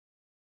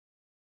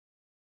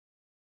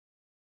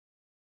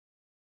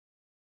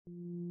This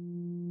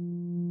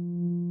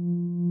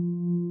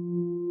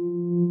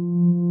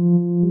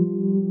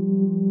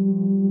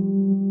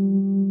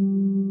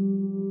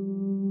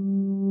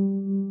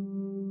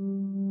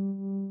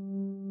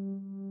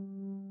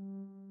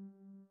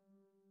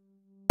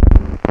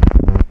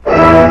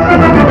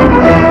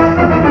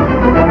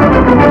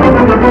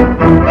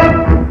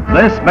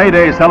May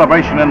Day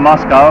celebration in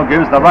Moscow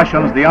gives the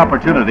Russians the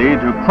opportunity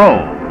to crow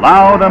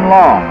loud and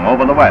long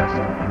over the West,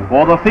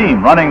 for the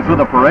theme running through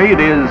the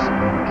parade is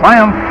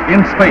Triumph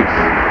in Space.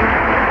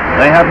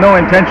 They have no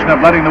intention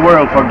of letting the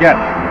world forget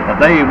that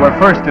they were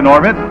first in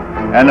orbit,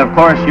 and of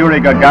course Yuri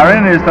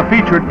Gagarin is the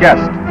featured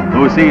guest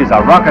who sees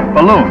a rocket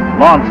balloon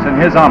launched in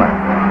his honor.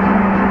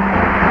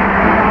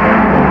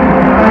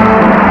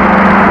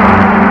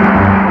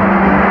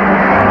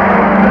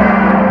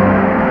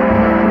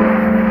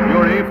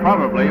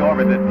 Probably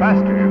orbited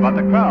faster, but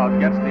the crowd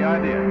gets the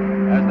idea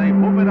as they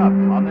move it up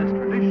on this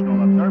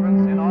traditional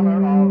observance in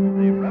honor of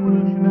the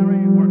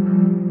revolutionary worker.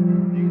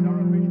 These are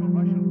official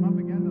Russian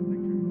propaganda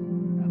pictures,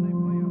 and they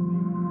play out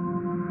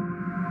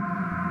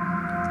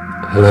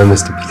the... Hello,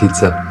 Mr.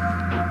 Ptitsa.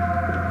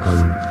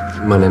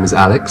 My name is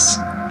Alex.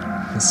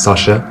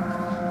 Sasha.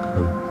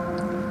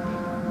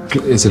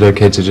 Is it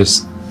okay to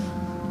just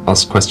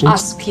ask questions?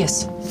 Ask,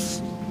 yes.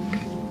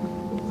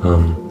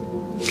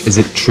 Is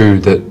it true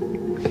that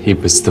he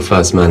was the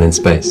first man in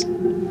space?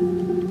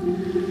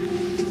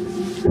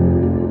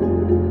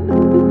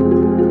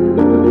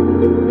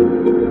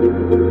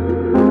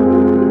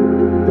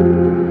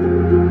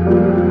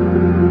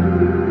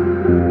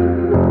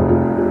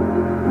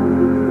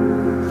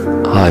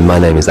 Hi, my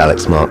name is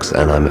Alex Marks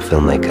and I'm a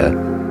filmmaker.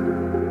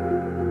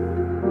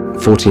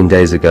 14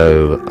 days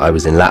ago, I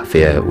was in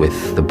Latvia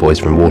with the boys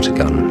from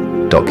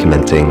Watergun,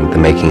 documenting the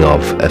making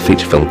of a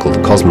feature film called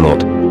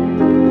Cosmonaut.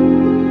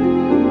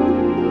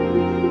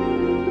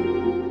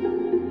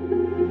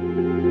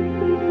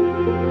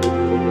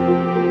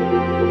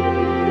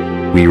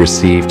 We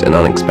received an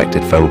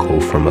unexpected phone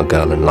call from a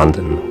girl in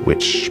London,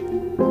 which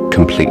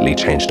completely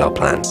changed our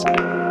plans.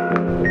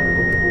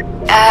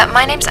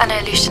 My name's Anna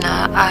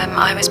Ilyushina.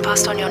 I was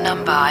passed on your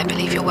number. I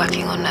believe you're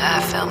working on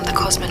a film, The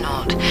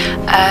Cosmonaut.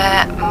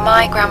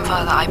 My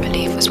grandfather, I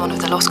believe, was one of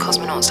the lost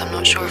cosmonauts. I'm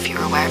not sure if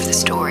you're aware of the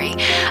story.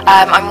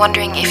 I'm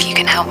wondering if you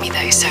can help me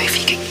though, so if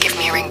you could give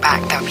me a ring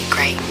back, that would be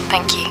great.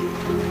 Thank you.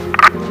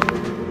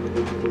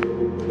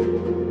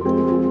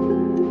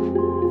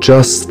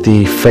 Just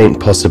the faint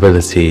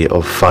possibility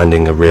of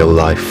finding a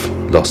real-life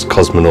lost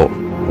cosmonaut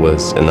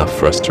was enough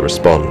for us to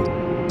respond.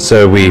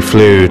 So we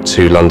flew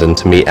to London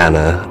to meet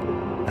Anna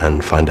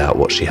and find out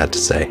what she had to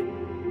say.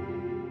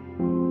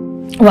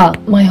 Well,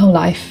 my whole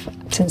life,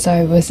 since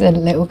I was a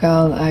little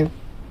girl,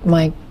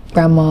 my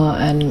grandma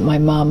and my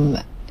mum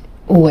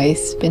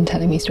always been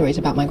telling me stories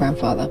about my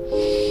grandfather.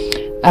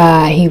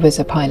 He was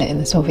a pilot in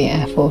the Soviet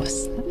Air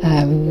Force,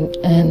 and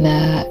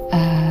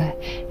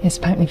it's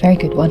apparently a very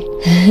good one.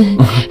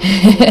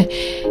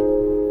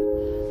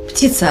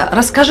 Птица,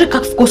 расскажи,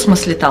 как в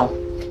космос летал.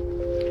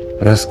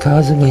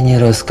 Рассказывай, не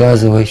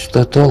рассказывай,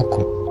 что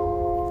толку?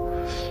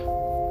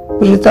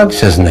 Вы же так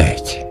все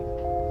знаете.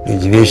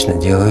 Люди вечно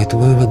делают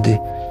выводы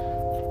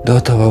до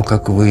того,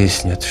 как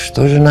выяснят,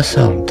 что же на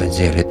самом-то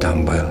деле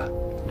там было.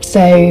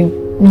 So,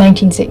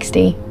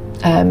 1960,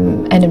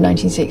 end of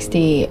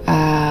 1960,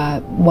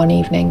 one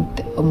evening,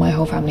 my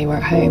whole family were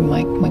at home,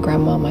 my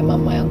grandma, my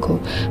mum, my uncle,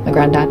 my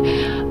granddad,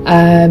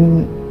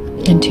 and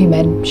two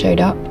men showed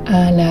up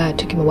and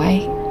took him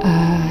away.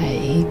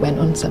 He went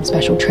on some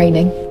special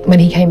training. When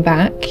he came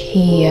back,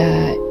 he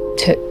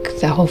took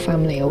the whole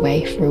family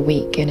away for a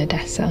week in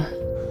Odessa.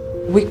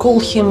 We call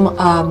him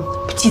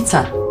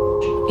Птица.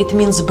 It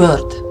means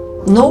bird.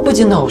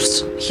 Nobody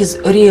knows his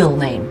real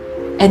name.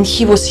 And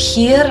he was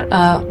here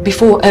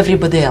before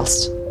everybody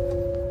else.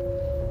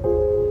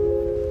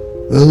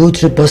 Вы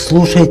лучше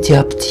послушайте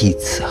о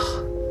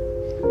птицах.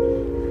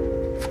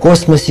 В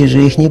космосе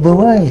же их не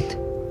бывает.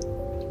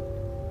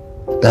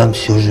 Там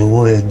все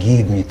живое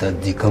гибнет от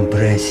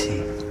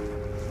декомпрессии.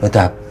 Вот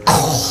так.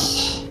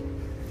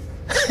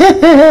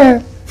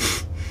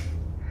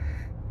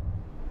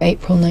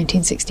 April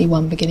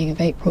 1961, beginning of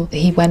April,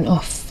 he went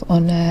off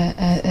on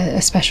a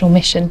special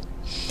mission.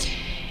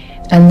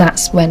 And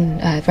that's when,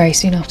 very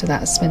soon after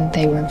that's when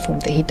they were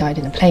informed that he died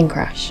in a plane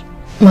crash.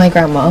 My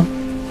grandma,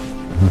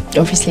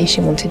 obviously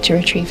she wanted to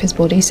retrieve his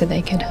body so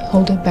they could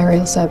hold a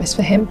burial service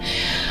for him.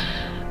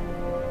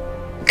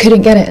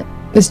 Couldn't get it.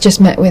 Was just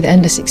met with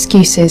endless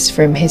excuses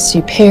from his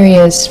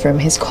superiors, from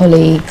his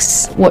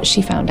colleagues. What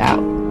she found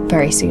out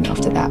very soon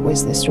after that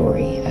was the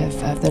story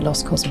of the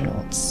lost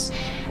cosmonauts.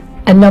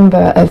 A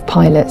number of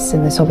pilots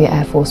in the Soviet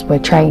Air Force were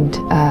trained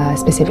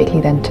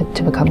specifically then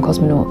to become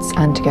cosmonauts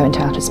and to go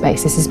into outer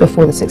space. This is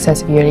before the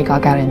success of Yuri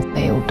Gagarin.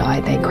 They all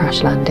died, they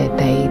crash landed,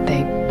 they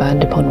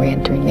burned upon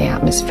re-entering the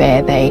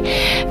atmosphere.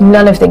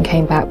 None of them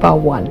came back bar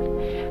one.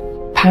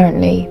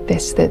 Apparently, the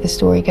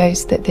story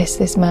goes that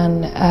this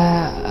man,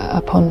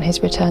 upon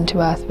his return to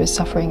Earth, was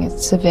suffering a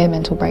severe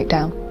mental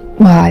breakdown.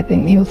 Well, I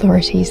think the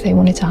authorities, they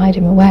wanted to hide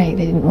him away.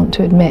 They didn't want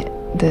to admit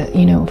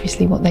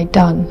obviously what they'd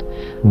done.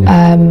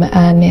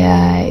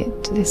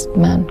 This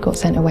man got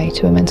sent away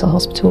to a mental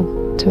hospital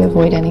to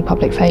avoid any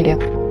public failure.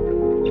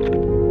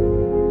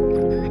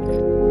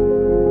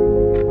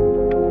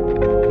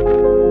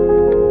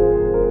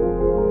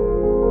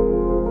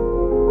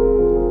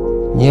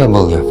 Не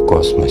был я в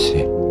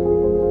космосе.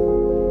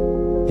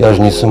 Я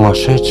же не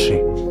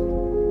сумасшедший.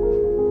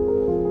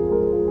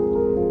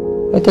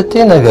 Это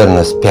ты,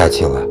 наверное,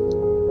 спятила.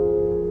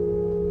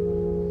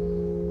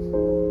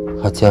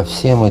 Хотя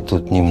все мы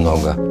тут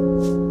немного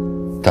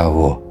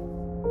того.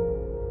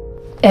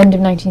 End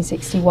of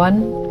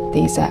 1961,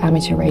 these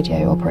amateur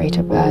radio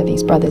operator,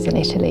 these brothers in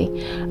Italy,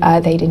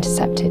 they'd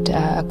intercepted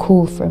a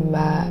call from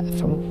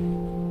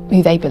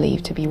who they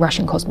believed to be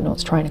Russian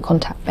cosmonauts trying to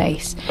contact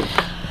base.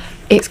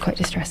 It's quite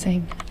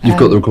distressing. You've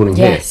got the recording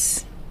here?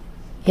 Yes.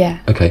 Yeah.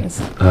 Okay.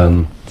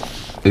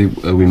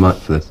 Are we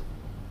mic'd for this?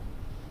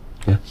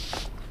 Yeah?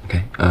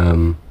 Okay.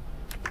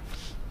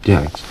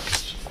 Yeah.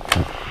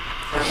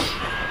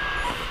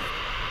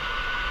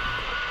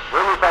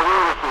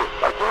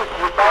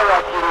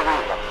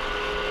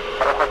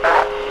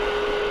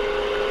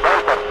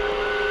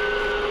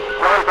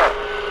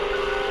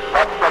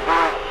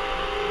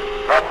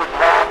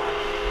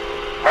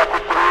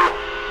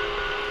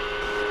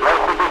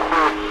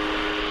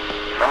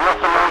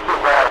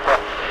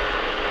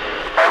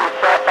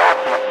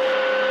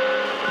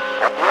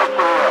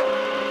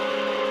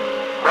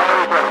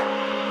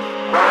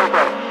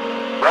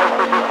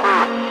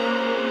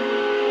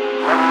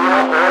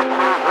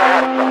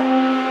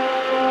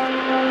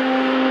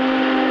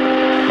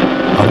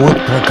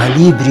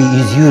 Колибри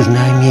из Южной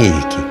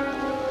Америки.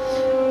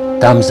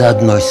 Там за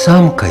одной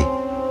самкой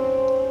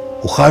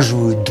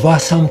ухаживают два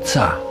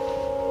самца.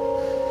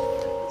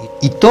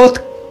 И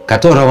тот,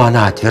 которого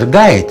она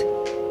отвергает,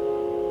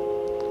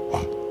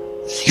 он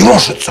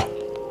съежится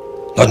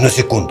на одну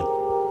секунду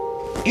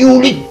и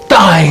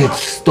улетает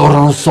в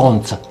сторону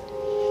Солнца.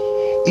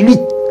 И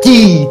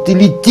летит, и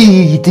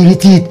летит, и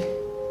летит.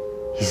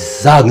 И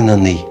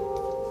загнанный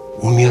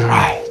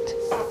умирает.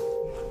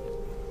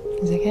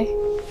 Is it okay?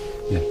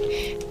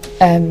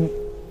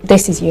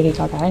 This is Yuri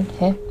Gagarin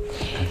here.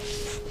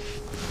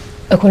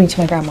 According to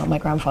my grandma, my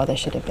grandfather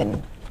should have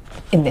been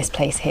in this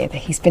place here, but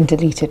he's been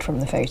deleted from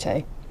the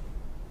photo.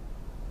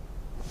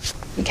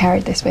 He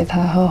carried this with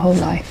her whole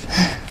life.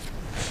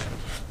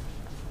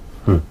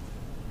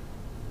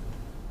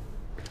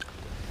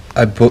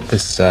 I bought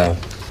this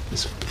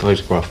this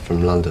photograph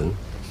from London.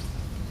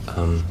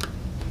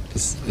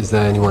 Is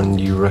there anyone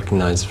you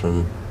recognise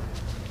from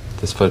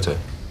this photo?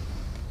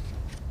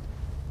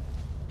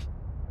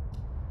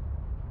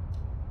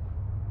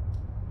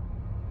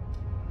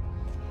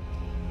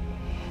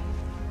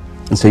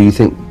 And so you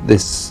think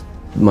this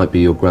might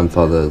be your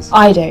grandfather's?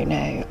 I don't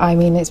know. I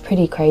mean, it's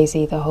pretty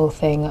crazy, the whole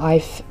thing.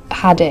 I've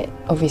had it,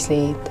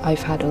 obviously,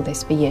 I've had all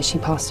this for years. She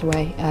passed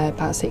away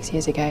about 6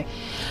 years ago.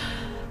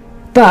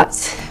 But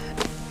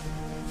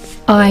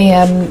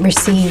I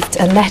received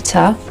a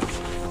letter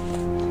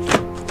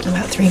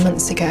about 3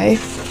 months ago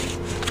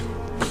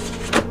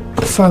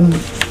from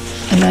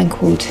a man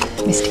called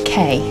Mr.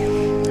 K.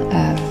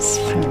 It's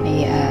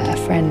apparently a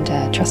friend,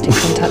 trusted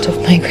contact of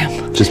my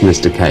grandma. Just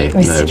Mr. K?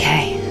 Mr. No.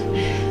 K.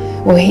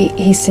 Well,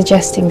 he's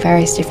suggesting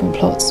various different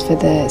plots for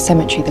the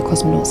cemetery, the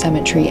Cosmonaut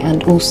cemetery,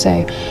 and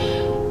also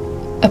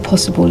a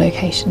possible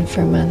location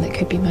for a man that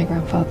could be my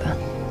grandfather.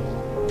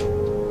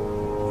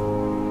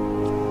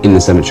 In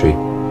the cemetery?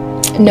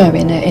 No,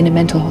 in a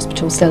mental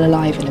hospital, still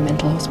alive in a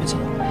mental hospital.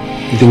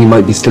 You think he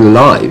might be still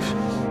alive?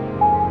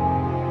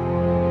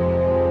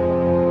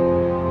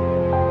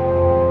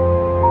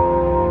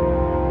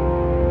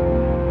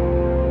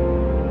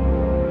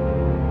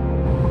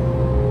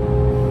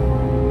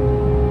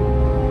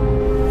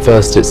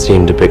 First, it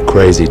seemed a bit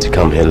crazy to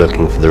come here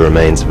looking for the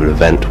remains of an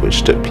event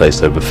which took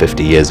place over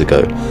 50 years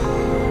ago,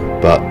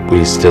 but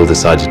we still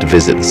decided to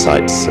visit the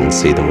sites and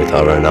see them with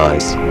our own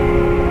eyes.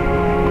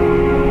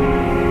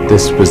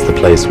 This was the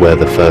place where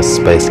the first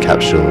space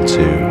capsule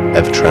to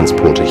ever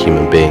transport a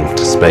human being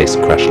to space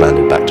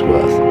crash-landed back to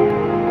Earth.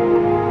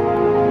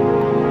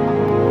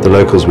 The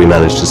locals we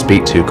managed to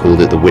speak to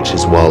called it the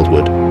Witch's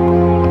Wildwood,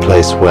 a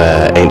place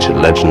where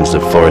ancient legends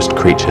of forest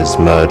creatures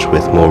merge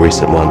with more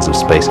recent ones of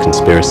space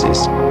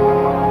conspiracies.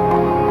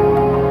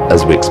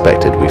 As we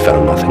expected, we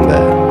found nothing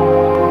there.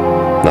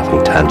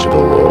 Nothing tangible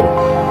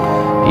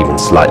or even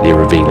slightly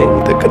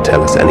revealing that could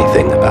tell us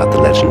anything about the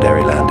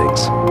legendary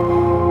landings.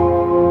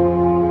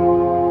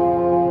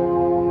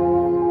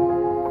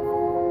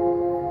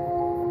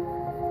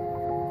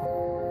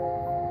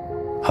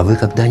 А вы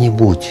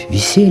когда-нибудь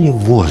висели в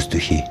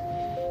воздухе,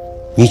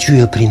 не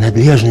чуя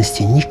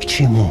принадлежности ни к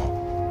чему?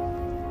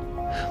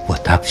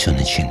 Вот так все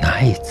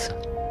начинается,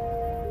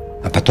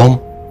 а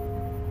потом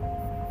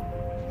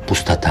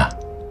пустота.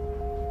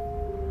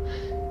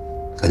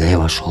 Когда я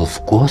вошел в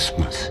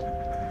космос,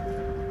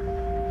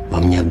 во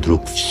мне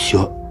вдруг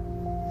все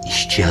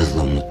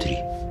исчезло внутри.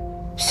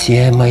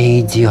 Все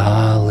мои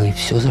идеалы,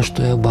 все, за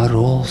что я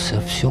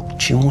боролся, все, к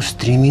чему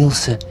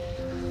стремился,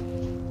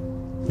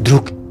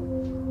 вдруг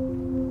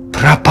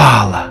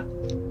пропала.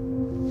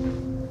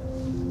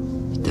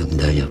 И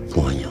тогда я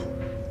понял,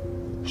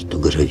 что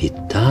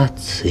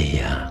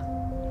гравитация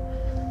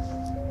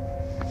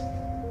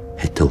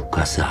 — это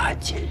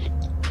указатель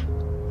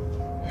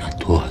на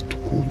то,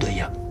 откуда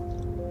я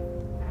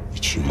и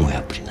чему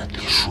я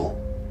принадлежу.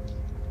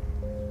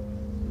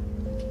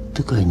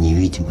 Такая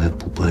невидимая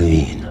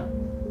пуповина.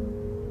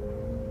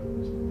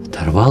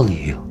 Оторвал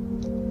ее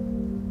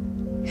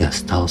и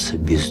остался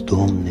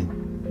бездомным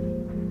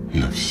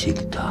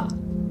навсегда.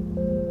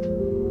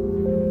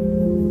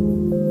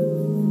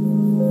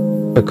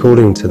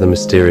 According to the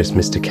mysterious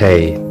Mr.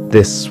 K,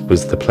 this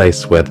was the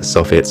place where the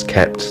Soviets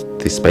kept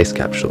the space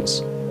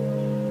capsules.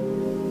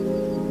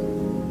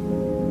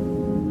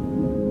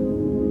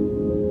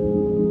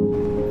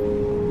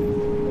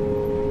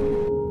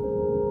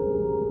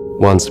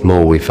 Once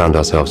more, we found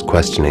ourselves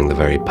questioning the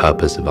very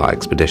purpose of our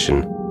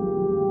expedition.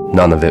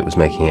 None of it was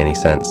making any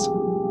sense.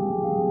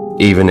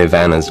 Even if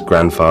Anna's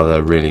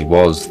grandfather really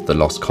was the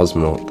lost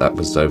cosmonaut, that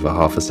was over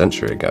half a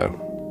century ago.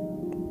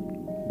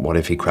 What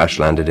if he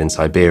crash-landed in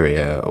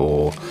Siberia,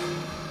 or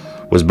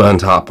was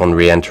burnt up on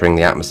re-entering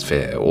the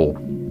atmosphere, or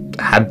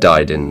had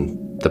died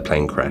in the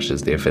plane crash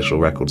as the official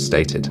record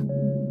stated?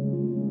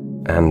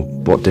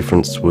 And what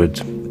difference would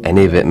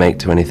any of it make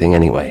to anything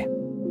anyway?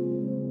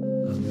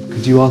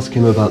 Could you ask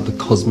him about the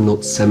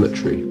Cosmonaut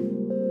cemetery?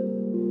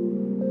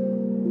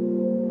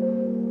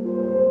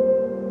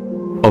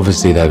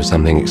 Obviously there was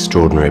something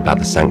extraordinary about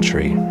the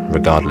sanctuary,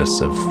 regardless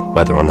of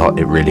whether or not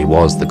it really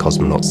was the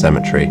Cosmonaut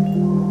cemetery.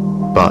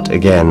 But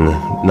again,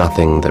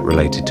 nothing that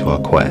related to our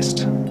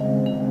quest.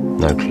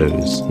 No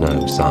clues,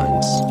 no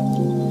signs,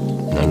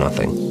 no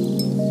nothing.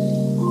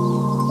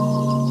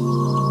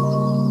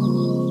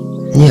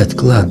 Нет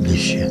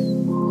кладбища.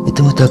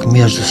 Это мы так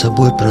между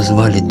собой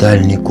прозвали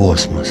дальний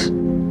космос.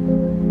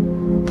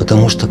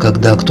 Потому что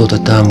когда кто-то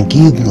там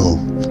гибнул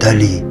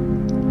вдали,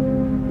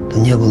 то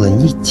не было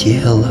ни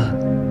тела,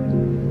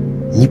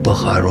 ни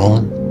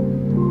похорон.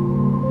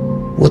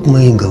 Вот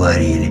мы и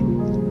говорили: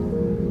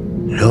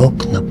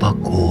 лег на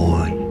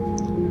покой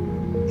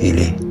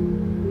или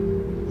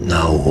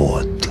на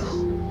отдых.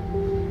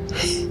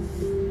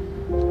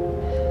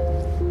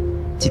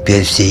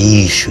 Теперь все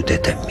ищут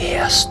это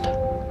место.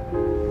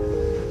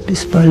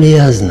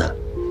 Бесполезно.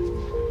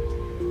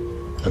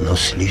 Оно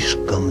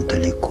слишком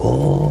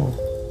далеко.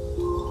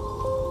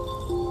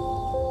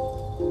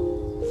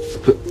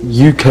 But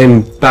you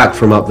came back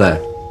from up there?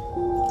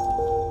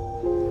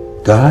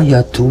 Да,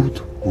 я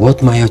тут.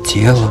 Вот мое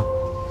тело.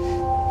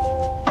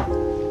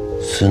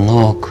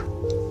 Сынок,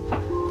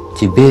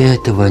 тебе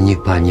этого не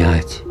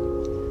понять.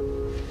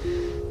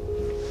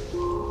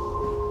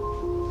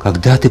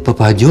 Когда ты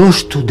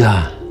попадешь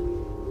туда,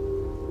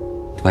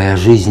 твоя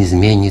жизнь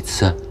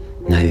изменится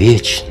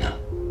навечно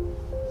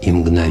и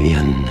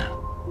мгновенно.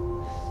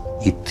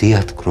 И ты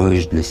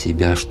откроешь для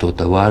себя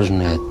что-то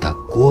важное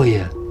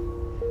такое,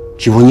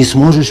 чего не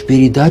сможешь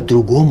передать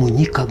другому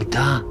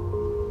никогда.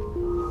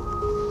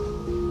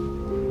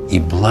 И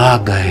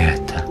благо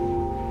это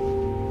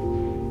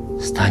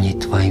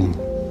станет твоим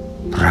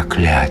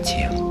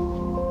проклятием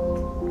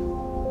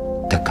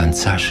до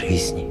конца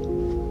жизни.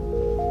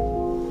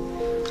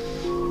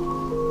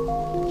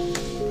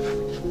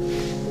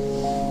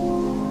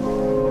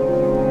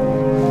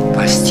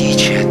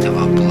 Постичь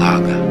этого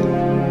блага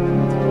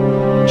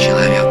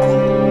человеку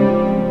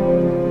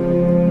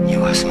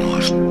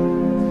невозможно.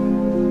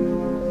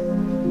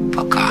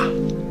 Пока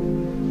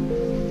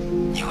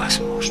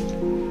невозможно.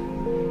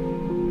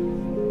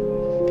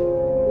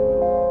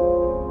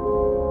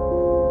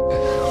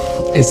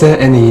 Is there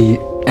any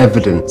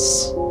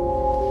evidence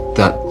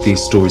that these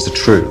stories are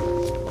true?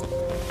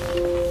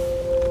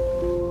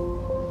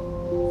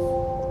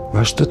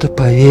 Во что-то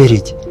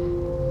поверить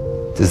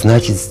 — это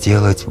значит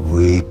сделать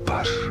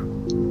выбор.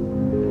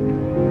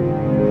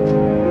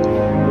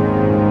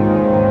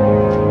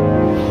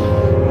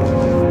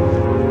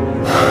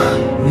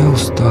 Я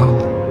устал.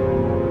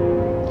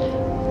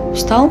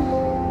 Устал?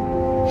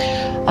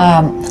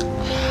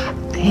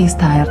 He's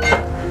tired.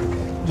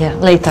 Yeah,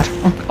 later.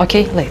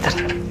 Okay, later.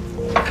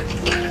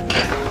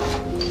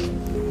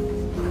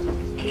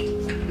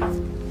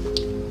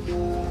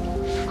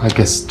 I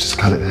guess just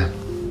cut it there.